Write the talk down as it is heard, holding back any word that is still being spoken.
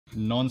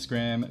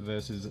Non-Skram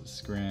versus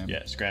Skram.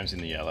 Yeah, Skram's in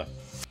the yellow.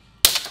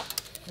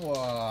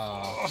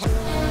 Wow.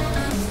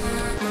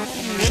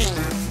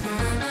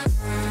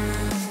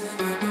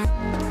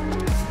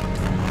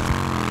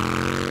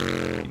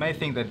 You may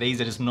think that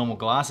these are just normal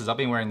glasses. I've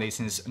been wearing these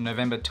since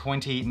November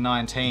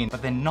 2019,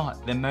 but they're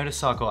not. They're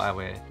motorcycle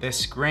eyewear. They're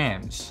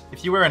Skrams.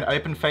 If you wear an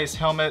open face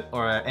helmet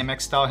or a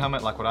MX style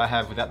helmet like what I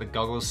have without the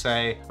goggles,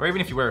 say, or even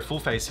if you wear a full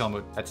face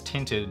helmet that's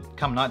tinted,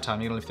 come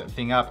nighttime, you're gonna lift that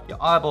thing up,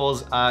 your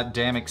eyeballs are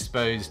damn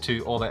exposed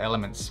to all the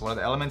elements. What are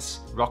the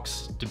elements?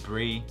 Rocks,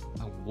 debris,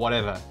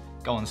 whatever.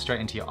 Going straight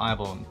into your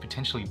eyeball and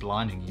potentially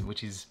blinding you,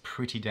 which is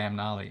pretty damn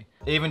gnarly.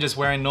 Even just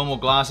wearing normal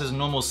glasses,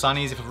 normal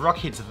sunnies, if a rock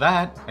hits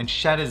that and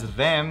shatters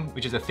them,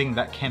 which is a thing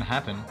that can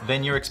happen,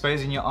 then you're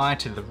exposing your eye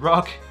to the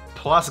rock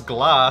plus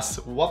glass.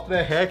 What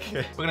the heck?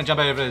 We're gonna jump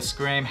over to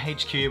Skram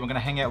HQ. We're gonna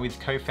hang out with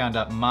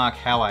co-founder Mark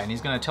Howard, and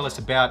he's gonna tell us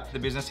about the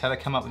business, how they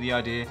come up with the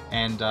idea,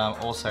 and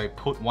also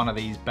put one of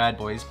these bad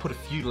boys, put a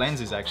few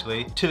lenses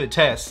actually, to the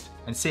test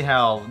and see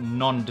how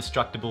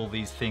non-destructible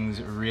these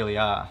things really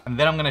are. And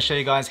then I'm gonna show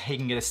you guys how you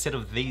can get a set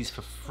of these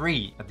for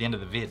free at the end of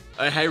the vid.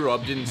 Oh, hey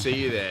Rob, didn't see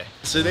you there.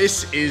 So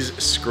this is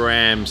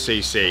Skram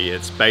CC.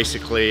 It's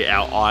basically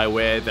our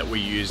eyewear that we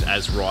use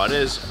as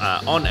riders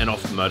on and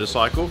off the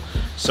motorcycle.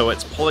 So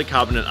it's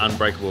polycarbonate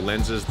unbreakable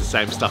lenses, the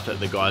same stuff that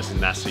the guys in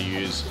NASA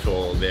use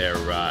for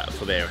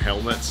their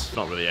helmets.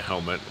 Not really a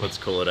helmet, let's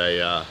call it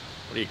a,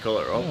 what do you call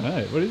it, Rob? I don't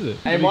know, what is it?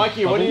 Hey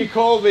Mikey, what do you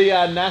call the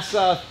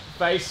NASA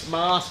face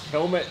mask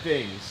helmet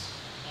things?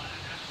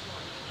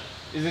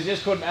 Is it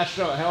just called an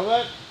astronaut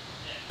helmet?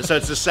 So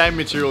it's the same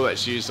material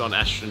that's used on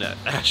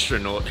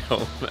astronaut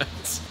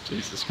helmets.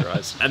 Jesus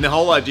Christ. And the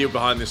whole idea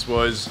behind this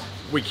was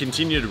we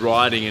continued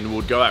riding and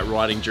would go out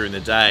riding during the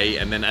day,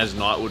 and then as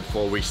night would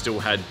fall we still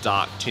had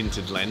dark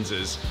tinted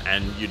lenses,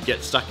 and you'd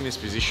get stuck in this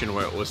position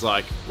where it was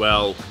like,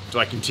 well, do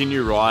I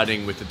continue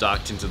riding with the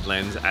dark tinted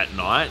lens at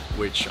night,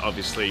 which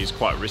obviously is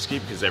quite risky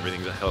because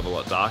everything's a hell of a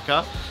lot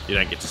darker. You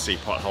don't get to see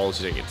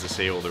potholes, you don't get to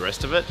see all the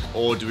rest of it.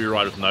 Or do we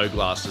ride with no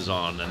glasses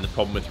on? And the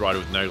problem with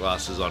riding with no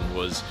glasses on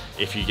was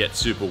if you get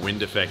super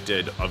wind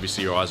affected,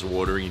 obviously your eyes are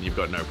watering and you've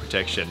got no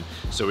protection.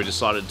 So we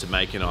decided to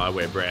make an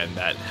eyewear brand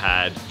that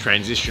had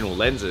transitional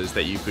lenses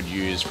that you could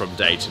use from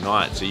day to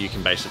night. So you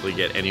can basically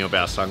get any of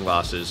our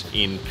sunglasses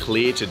in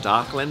clear to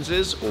dark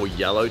lenses or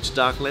yellow to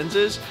dark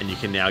lenses, and you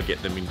can now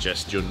get them in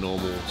just your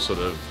normal sort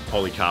of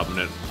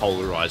polycarbonate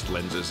polarized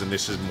lenses. And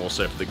this is more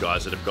so for the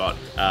guys that have got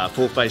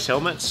full face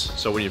helmets.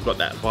 So when you've got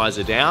that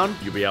visor down,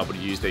 you'll be able to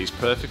use these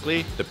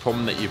perfectly. The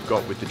problem that you've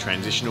got with the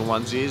transitional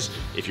ones is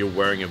if you're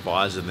wearing a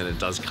visor, then it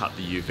does cut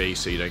the UV,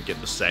 so you don't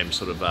get the same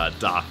sort of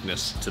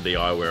darkness to the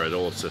eyewear at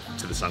all,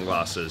 to the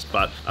sunglasses.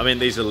 But I mean,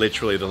 these are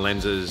literally the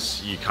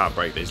lenses. You can't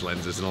break these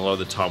lenses, and a lot of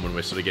the time when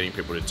we're sort of getting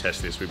people to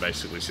test this, we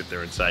basically sit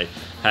there and say,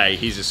 hey,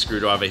 here's a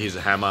screwdriver, here's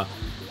a hammer,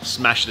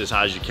 smash it as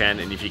hard as you can,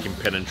 and if you can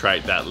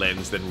penetrate that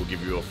lens, then we'll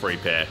give you a free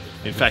pair.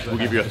 In fact, we'll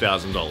give you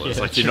 $1,000.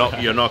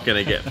 Like you're not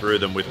going to get through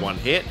them with one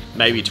hit,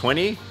 maybe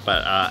 20,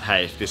 but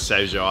hey, if this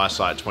saves your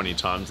eyesight 20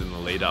 times in the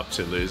lead up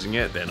to losing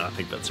it, then I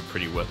think that's a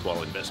pretty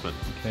worthwhile investment.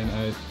 Okay,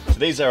 no. So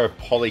these are a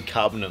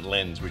polycarbonate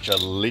lens, which are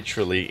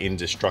literally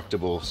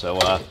indestructible. So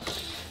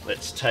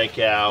let's take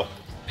our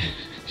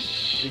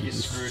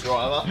biggest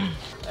screwdriver,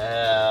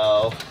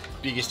 our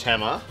biggest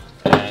hammer,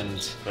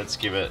 and let's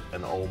give it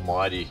an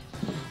almighty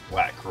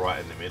whack right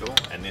in the middle,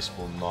 and this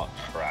will not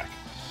crack.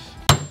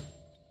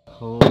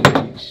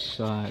 Holy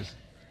shit.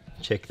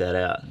 Check that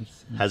out.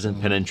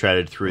 Hasn't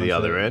penetrated through the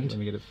other end. Let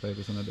me get it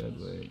focused on a dead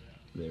weight.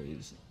 There it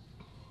is.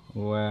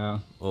 Wow.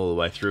 All the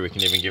way through. We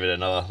can even give it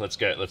another. Let's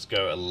go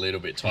a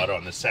little bit tighter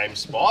on the same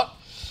spot.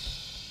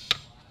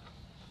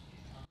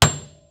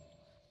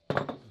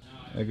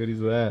 How good is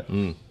that?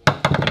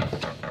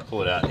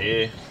 Pull it out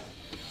here.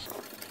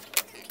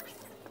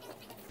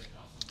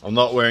 I'm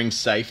not wearing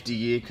safety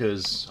gear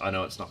because I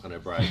know it's not going to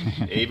break.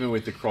 Even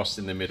with the cross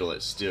in the middle,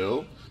 it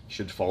still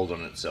should fold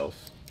on itself.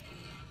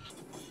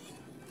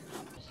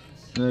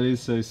 That is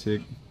so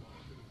sick.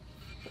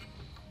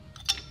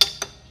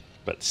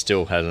 But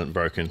still hasn't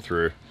broken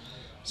through.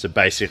 So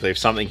basically, if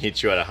something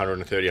hits you at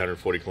 130,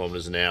 140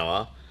 kilometers an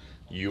hour,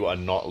 you are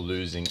not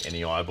losing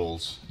any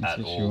eyeballs That's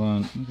at what all. you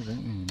want. Look at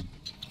that, man.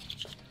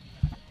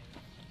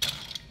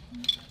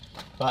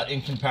 But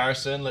in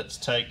comparison, let's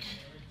take...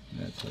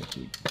 That's so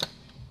sick.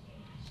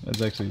 That's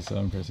actually so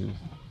impressive.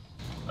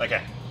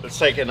 Okay, let's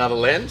take another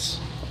lens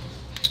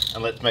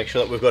and let's make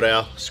sure that we've got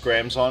our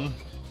Skrams on.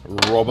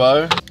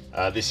 Robbo.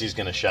 This is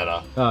going to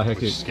shatter,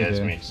 which scares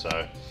me.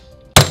 So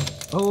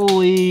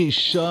holy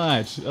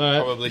shit!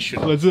 Probably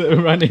shouldn't let's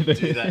run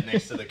do that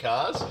next to the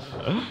cars.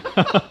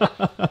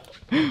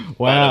 Wow.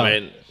 But, I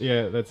mean,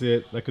 yeah, that's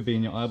it. That could be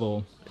in your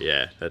eyeball.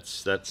 Yeah,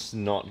 that's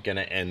not going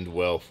to end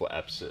well for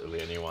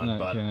absolutely anyone. No,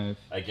 but okay.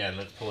 Again,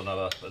 let's pull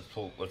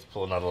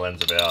another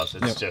lens of ours.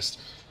 It's just.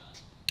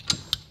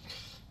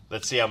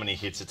 Let's see how many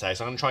hits it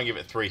takes. I'm going to try and give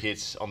it 3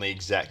 hits on the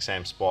exact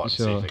same spot and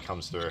see if it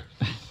comes through.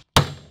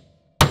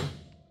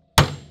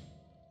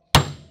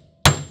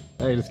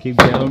 Hey, just keep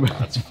going.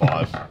 That's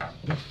 5.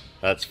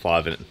 That's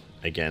 5 and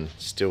again,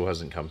 still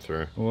hasn't come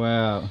through.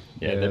 Wow.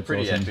 Yeah, they're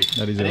pretty awesome. epic.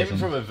 That is and awesome. even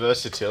from a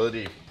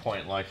versatility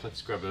point, like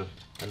let's grab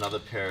another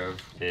pair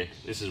of, here.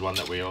 This is one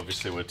that we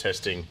obviously were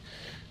testing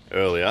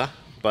earlier,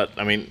 but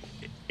I mean,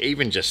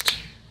 even just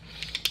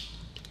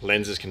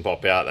lenses can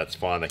pop out, that's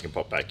fine, they can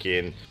pop back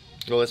in.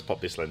 Well, let's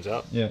pop this lens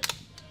out. Yeah.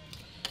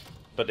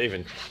 But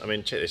even, I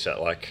mean, check this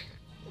out, like,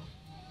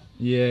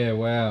 yeah,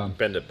 wow.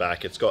 bend it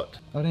back, it's got...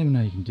 I don't even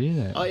know you can do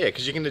that. Oh yeah,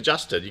 because you can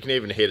adjust it. You can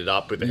even heat it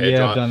up with the hairdryer.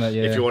 Yeah, I've done that,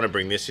 yeah. If you want to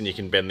bring this in, you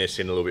can bend this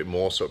in a little bit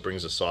more so it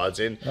brings the sides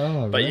in.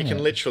 Oh, but you right. can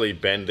literally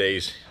bend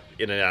these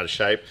in and out of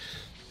shape.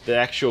 The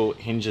actual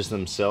hinges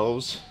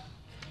themselves,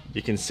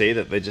 you can see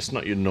that they're just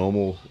not your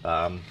normal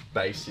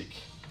basic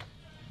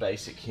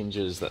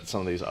hinges that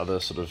some of these other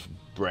sort of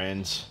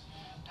brands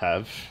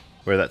have,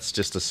 where that's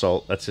just a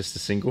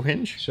single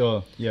hinge.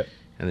 Sure, yep.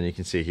 And then you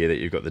can see here that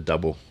you've got the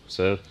double.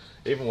 So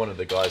even one of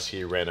the guys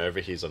here ran over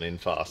his on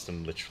Infast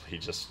and literally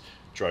just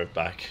drove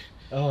back.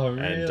 Oh,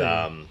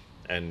 really?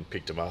 And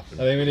picked them up. I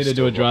think we need to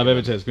do a drive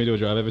over test. Can we do a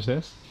drive over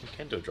test? We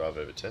can do a drive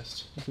over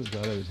test. Let's do a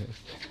drive over test.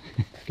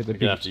 Get the We're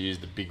gonna have to use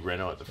the big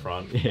Renault at the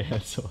front. Yeah,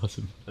 that's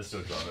awesome. Let's do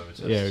a drive over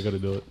test. Yeah, we got to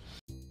do it.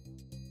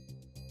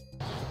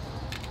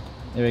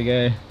 There we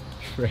go.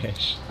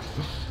 Fresh.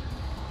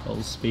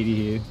 Old Speedy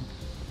here.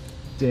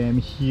 Damn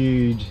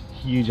huge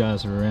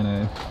ass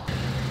Renault.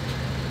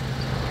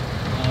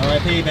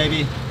 RIP,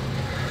 baby.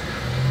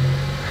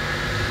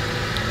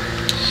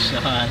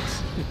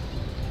 Shite.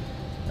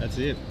 That's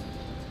it.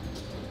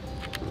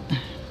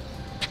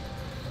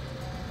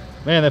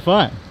 Man, they're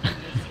fine.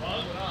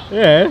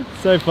 Yeah,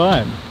 so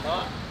fine.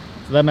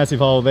 So that massive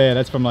hole there,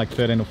 that's from like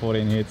 13 or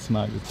 14 hits,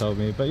 Mark just told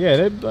me. But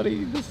yeah,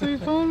 they're so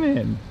fine,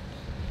 man.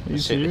 Are you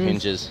See the serious?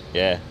 hinges,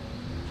 yeah.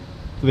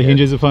 So the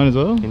hinges are fine as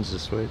well? Hinges are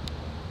sweet.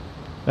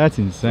 That's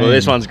insane. Well,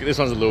 this one's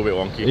a little bit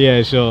wonky.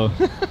 Yeah, sure.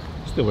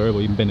 Still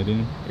wearable, you can bend it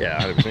in.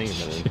 Yeah, 100% you can bend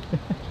it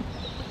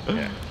in.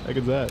 Yeah. How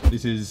good's that?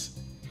 This is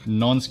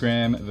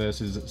non-Skram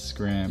versus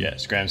Skram. Yeah,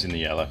 Skram's in the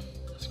yellow.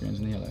 Skram's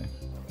in the yellow.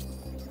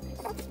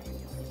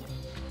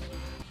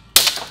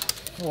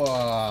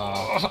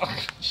 Wow.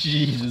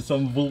 Jesus,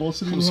 some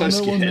velocity I'm so on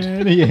that one,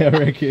 scared. man. Yeah, I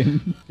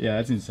reckon. Yeah,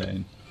 that's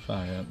insane.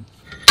 Far out.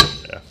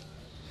 Yeah.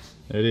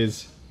 There it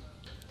is.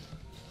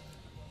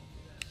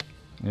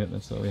 Yep,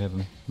 that's what we have.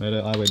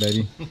 Moto Eyewear,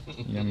 baby.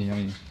 Yummy,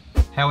 yummy.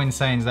 How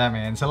insane is that,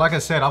 man? So like I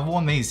said, I've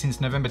worn these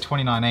since November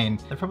 2019.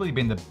 They've probably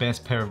been the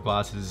best pair of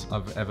glasses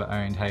I've ever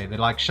owned. Hey, they're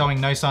like showing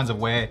no signs of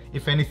wear.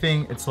 If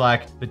anything, it's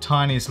like the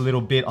tiniest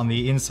little bit on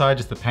the inside,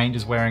 just the paint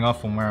just wearing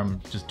off from where I'm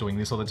just doing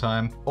this all the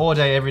time. All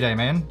day, every day,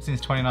 man, since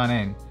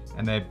 2019.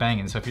 And they're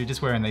banging. So if you're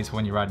just wearing these for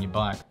when you're riding your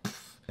bike.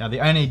 Now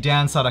the only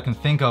downside I can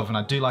think of, and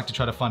I do like to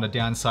try to find a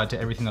downside to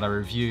everything that I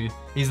review,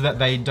 is that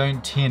they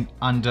don't tint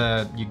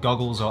under your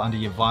goggles or under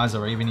your visor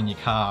or even in your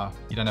car.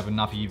 You don't have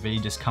enough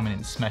UV just coming in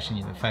and smashing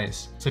you in the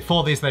face. So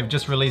for this, they've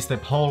just released their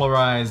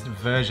polarized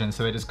version,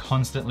 so they're just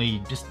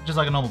constantly, just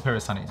like a normal pair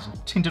of sunnies,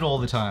 tinted all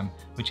the time,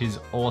 which is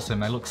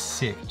awesome. They look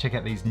sick. Check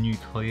out these new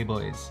clear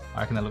boys. I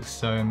reckon they look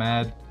so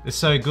mad. They're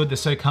so good, they're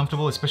so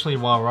comfortable, especially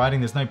while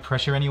riding. There's no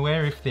pressure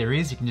anywhere. If there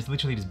is, you can just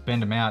literally just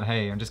bend them out,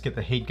 hey, and just get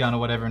the heat gun or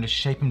whatever and just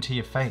shape them to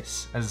your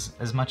face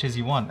as much as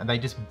you want. And they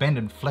just bend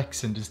and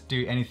flex and just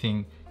do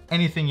anything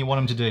you want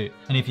them to do.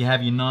 And if you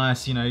have your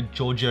nice, you know,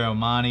 Giorgio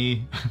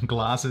Armani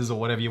glasses or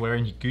whatever you're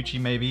wearing, your Gucci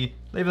maybe,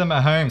 leave them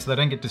at home so they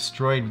don't get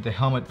destroyed with the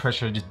helmet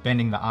pressure, just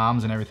bending the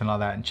arms and everything like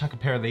that. And chuck a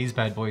pair of these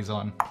bad boys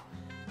on.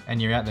 And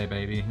you're out there,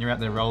 baby. You're out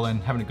there rolling,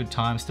 having a good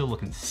time, still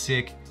looking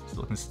sick.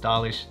 Looking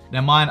stylish.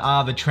 Now mine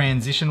are the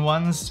transition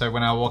ones, so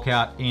when I walk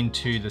out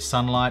into the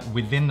sunlight,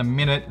 within a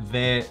minute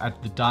they're at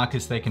the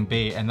darkest they can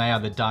be, and they are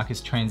the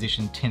darkest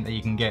transition tint that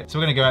you can get. So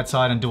we're gonna go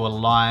outside and do a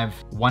live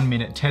 1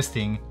 minute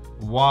testing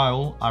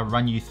while I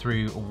run you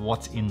through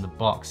what's in the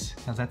box.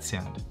 How's that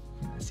sound?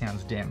 That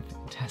sounds damn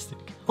fantastic.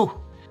 Ooh.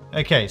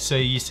 Okay, so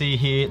you see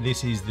here,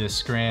 this is the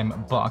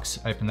Skram box.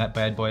 Open that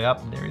bad boy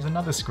up. There is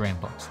another Skram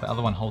box. The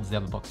other one holds the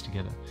other box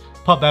together.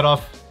 Pop that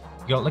off.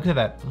 Look at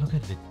that, look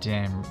at the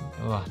damn,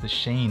 oh, the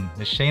sheen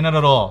on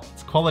it all.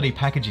 It's quality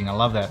packaging, I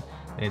love that.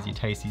 There's your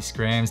tasty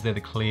Skrams, they're the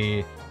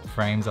clear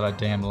frames that I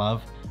damn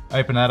love.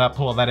 Open that up,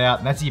 pull all that out,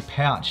 and that's your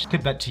pouch.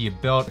 Clip that to your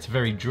belt, it's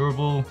very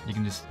durable. You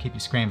can just keep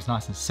your Skrams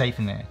nice and safe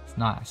in there, it's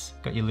nice.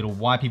 Got your little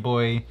wipey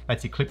boy,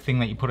 that's your clip thing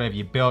that you put over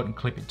your belt and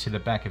clip it to the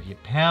back of your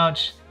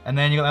pouch. And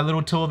then you got that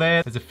little tool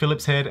there, there's a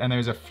Phillips head and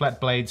there's a flat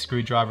blade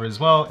screwdriver as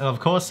well. And of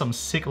course, some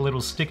sick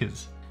little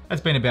stickers. It's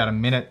been about a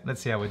minute.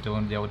 Let's see how we're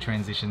doing the old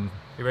transition.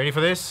 You ready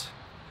for this?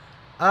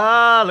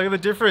 Ah, look at the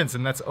difference.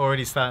 And that's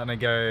already starting to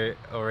go dark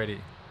already.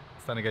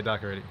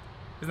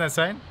 Isn't that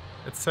insane?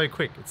 It's so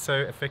quick, it's so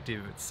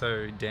effective, it's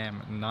so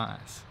damn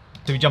nice.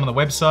 So if you jump on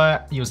the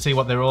website, you'll see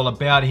what they're all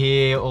about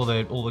here, all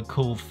the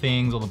cool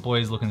things, all the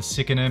boys looking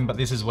sick in them, but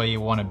this is where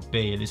you want to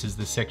be. This is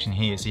the section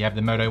here. So you have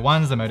the Moto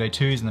 1s, the Moto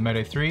 2s, and the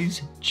Moto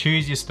 3s.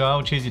 Choose your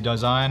style, choose your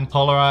design,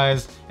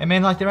 polarized, and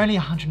man, like they're only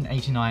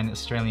 189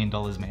 Australian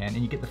dollars, man,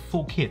 and you get the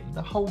full kit,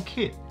 the whole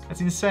kit.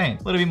 That's insane.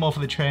 A little bit more for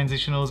the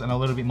transitionals and a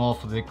little bit more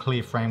for the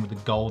clear frame with the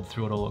gold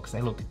through it all, because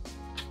they look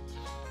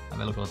Oh,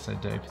 they look all so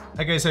dope.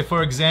 Okay, so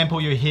for example,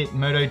 you hit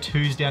Moto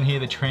 2s down here,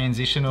 the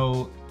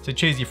transitional. So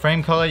choose your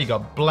frame color. You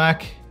got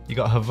black, you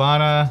got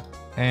Havana,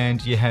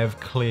 and you have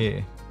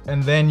clear.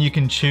 And then you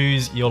can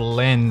choose your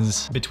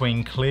lens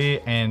between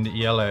clear and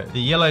yellow. The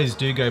yellows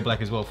do go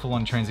black as well, full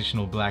on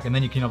transitional black. And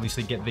then you can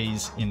obviously get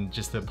these in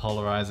just the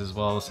polarized as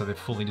well, so they're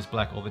fully just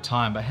black all the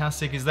time. But how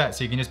sick is that?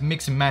 So you can just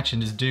mix and match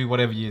and just do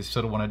whatever you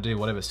sort of want to do,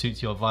 whatever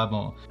suits your vibe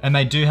more. And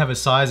they do have a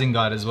sizing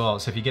guide as well.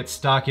 So if you get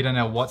stuck, you don't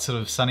know what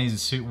sort of sunnies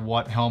suit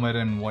what helmet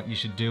and what you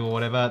should do or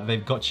whatever,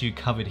 they've got you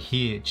covered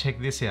here. Check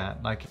this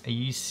out. Like, are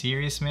you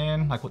serious,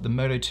 man? Like what the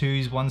Moto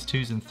 2s, 1s,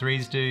 2s, and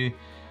 3s do?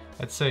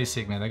 That's so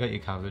sick, man. They got you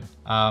covered.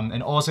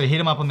 And also hit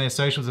them up on their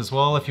socials as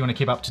well if you want to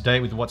keep up to date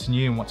with what's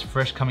new and what's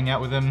fresh coming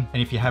out with them.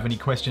 And if you have any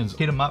questions,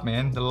 hit them up,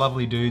 man. They're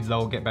lovely dudes.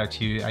 They'll get back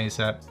to you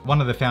ASAP. One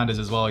of the founders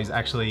as well, he's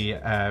actually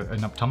an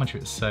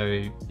optometrist.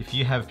 So if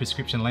you have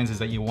prescription lenses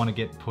that you want to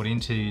get put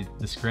into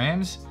the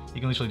Skrams,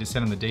 you can literally just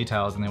send them the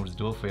details and they'll just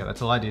do it for you.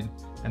 That's all I did.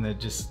 And they're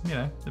just, you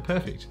know, they're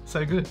perfect.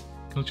 So good.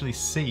 You can literally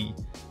see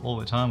all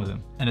the time with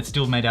them. And it's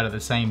still made out of the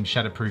same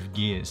shatterproof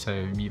gear,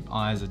 so your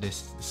eyes are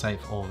just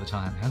safe all the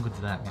time. How good is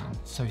that, man?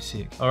 So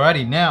sick.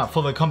 Alrighty, now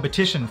for the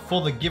competition,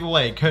 for the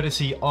giveaway,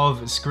 courtesy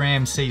of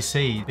Skram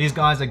CC. These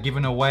guys are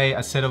giving away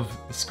a set of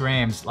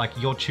Skrams, like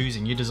you're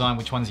choosing. You design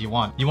which ones you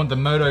want. You want the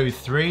Moto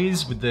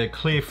 3s with the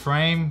clear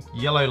frame,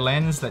 yellow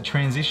lens, that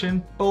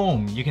transition.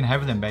 Boom, you can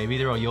have them, baby.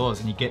 They're all yours,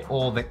 and you get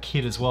all that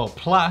kit as well.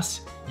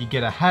 Plus, you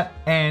get a hat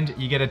and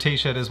you get a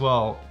t-shirt as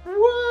well.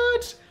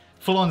 What?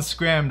 Full on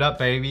scrammed up,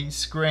 baby.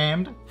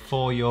 Scrammed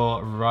for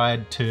your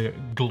ride to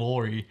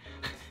glory.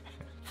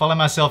 Follow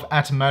myself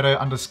at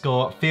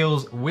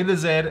moto_feels with a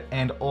Z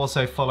and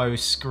also follow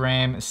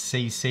Skram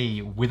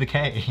CC with a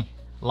K.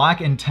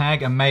 Like and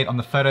tag a mate on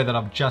the photo that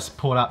I've just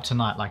put up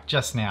tonight, like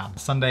just now.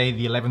 Sunday,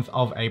 the 11th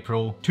of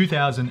April,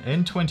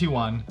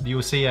 2021.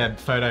 You'll see a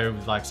photo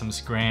with like some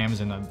Skrams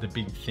and the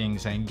big thing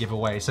saying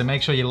giveaway. So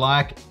make sure you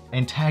like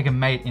and tag a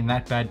mate in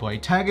that bad boy.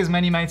 Tag as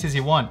many mates as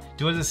you want.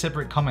 Do it as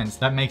separate comments.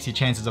 That makes your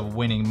chances of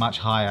winning much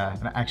higher.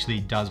 And it actually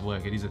does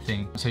work, it is a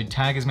thing. So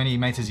tag as many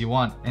mates as you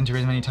want. Enter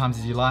as many times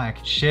as you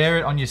like. Share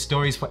it on your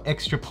stories for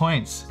extra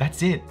points.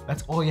 That's it.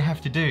 That's all you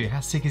have to do. How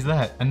sick is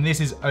that? And this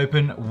is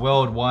open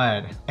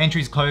worldwide.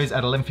 Entries close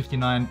at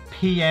 11:59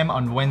 p.m.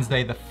 on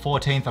Wednesday, the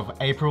 14th of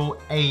April,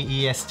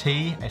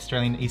 AEST,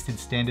 Australian Eastern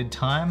Standard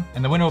Time.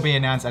 And the winner will be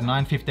announced at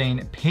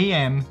 9:15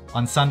 p.m.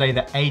 on Sunday,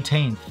 the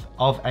 18th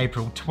of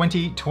April,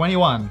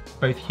 2021,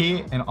 both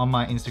here and on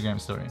my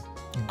Instagram story.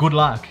 Good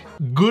luck.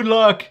 Good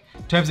luck.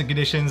 Terms and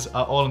conditions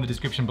are all in the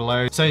description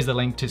below. So is the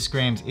link to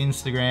Skram's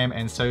Instagram,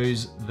 and so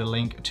is the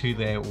link to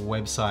their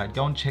website.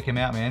 Go and check them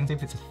out, man. See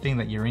if it's a thing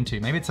that you're into.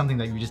 Maybe it's something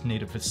that you just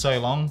needed for so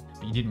long,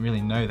 but you didn't really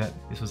know that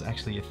this was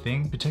actually a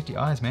thing. Protect your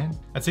eyes, man.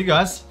 That's it,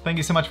 guys. Thank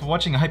you so much for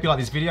watching. I hope you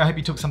liked this video. I hope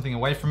you took something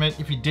away from it.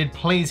 If you did,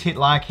 please hit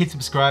like, hit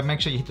subscribe. Make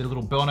sure you hit the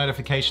little bell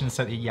notification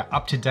so that you're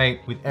up to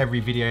date with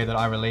every video that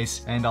I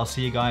release. And I'll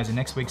see you guys in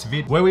next week's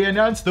vid where we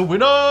announce the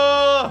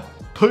winner.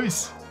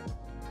 Peace.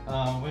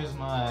 Where's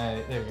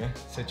my, there we go.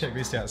 So check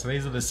this out. So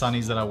these are the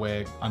sunnies that I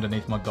wear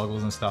underneath my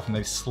goggles and stuff, and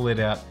they've slid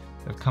out.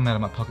 They've come out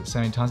of my pocket so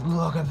many times.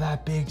 Look at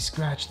that big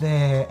scratch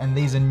there. And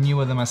these are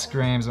newer than my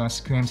Skrams. My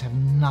Skrams have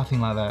nothing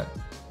like that.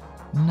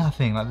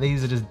 Nothing. Like,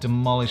 these are just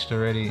demolished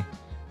already.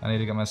 I need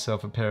to get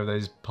myself a pair of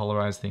those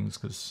polarized things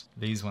because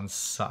these ones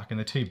suck and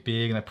they're too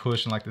big and they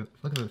push, and like look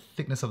at the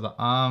thickness of the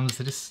arms.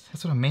 They're just,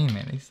 that's what I mean,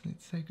 man. It's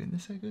so good. They're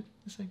so good.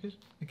 They're so good.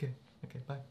 Okay, bye.